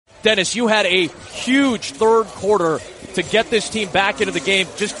Dennis, you had a huge third quarter to get this team back into the game.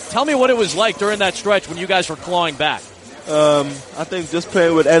 Just tell me what it was like during that stretch when you guys were clawing back. I think just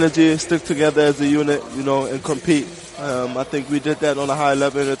playing with energy, stick together as a unit, and compete. I think we did that on a high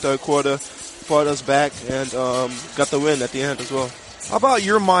level in the third quarter, fought us back, and got the win at the end as well. How about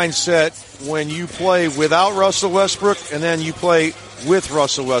your mindset when you play without Russell Westbrook and then you play with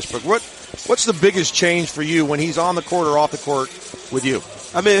Russell Westbrook? What's the biggest change for you when he's on the court or off the court with you?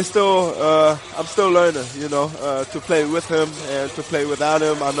 I mean, I'm still learning, to play with him and to play without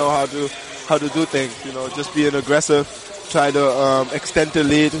him. I know how to do things, just being aggressive, try to extend the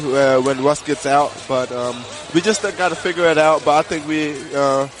lead when Russ gets out. But we just got to figure it out. But I think we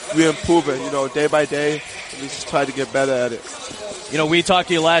improve it, day by day. We just try to get better at it. We talked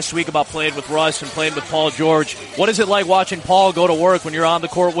to you last week about playing with Russ and playing with Paul George. What is it like watching Paul go to work when you're on the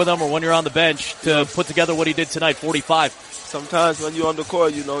court with him or when you're on the bench to put together what he did tonight, 45? Sometimes when you're on the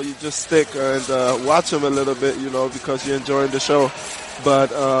court, you just stick and watch him a little bit, because you're enjoying the show.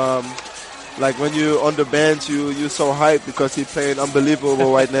 But like when you're on the bench, you're so hyped because he's playing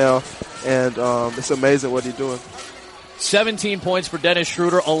unbelievable right now, and it's amazing what he's doing. 17 points for Dennis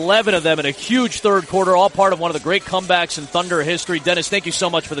Schroder, 11 of them in a huge third quarter, all part of one of the great comebacks in Thunder history. Dennis, thank you so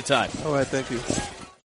much for the time. All right, thank you.